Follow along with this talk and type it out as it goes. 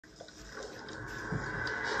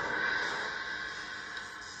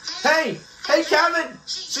Hey, Kevin!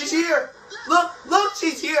 She's here! Look,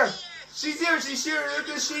 she's here! She's here, look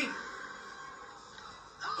at she.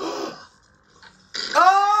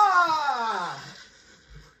 Ah!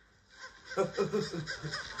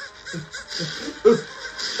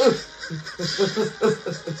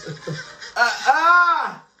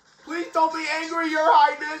 Please don't be angry, Your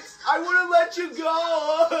Highness. I wouldn't let you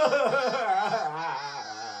go.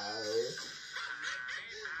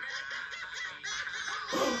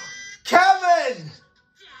 Kevin!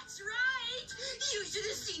 That's right. You should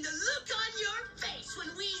have seen the look on your face when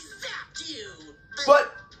we zapped you.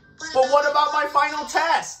 But what about my final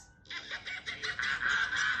test?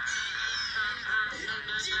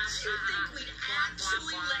 Did you think we'd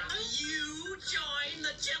actually let you join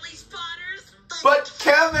the Jelly Spotters? But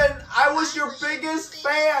Kevin, I was your biggest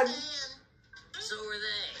fan. So were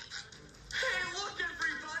they. Hey, look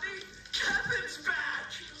everybody! Kevin's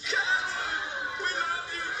back! Kevin! We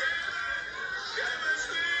love you, Kevin! Kevin,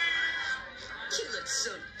 You look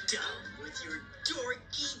so dumb with your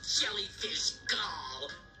dorky jellyfish gall.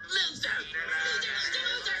 Loser!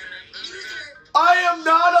 Loser! I am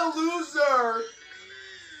not a loser.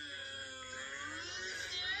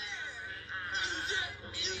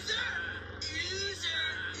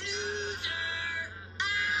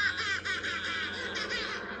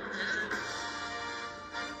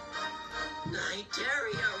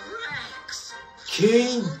 Nighteria Rex!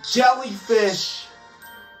 King Jellyfish.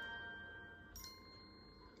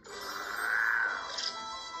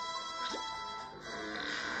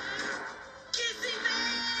 Kissy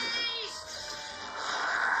face!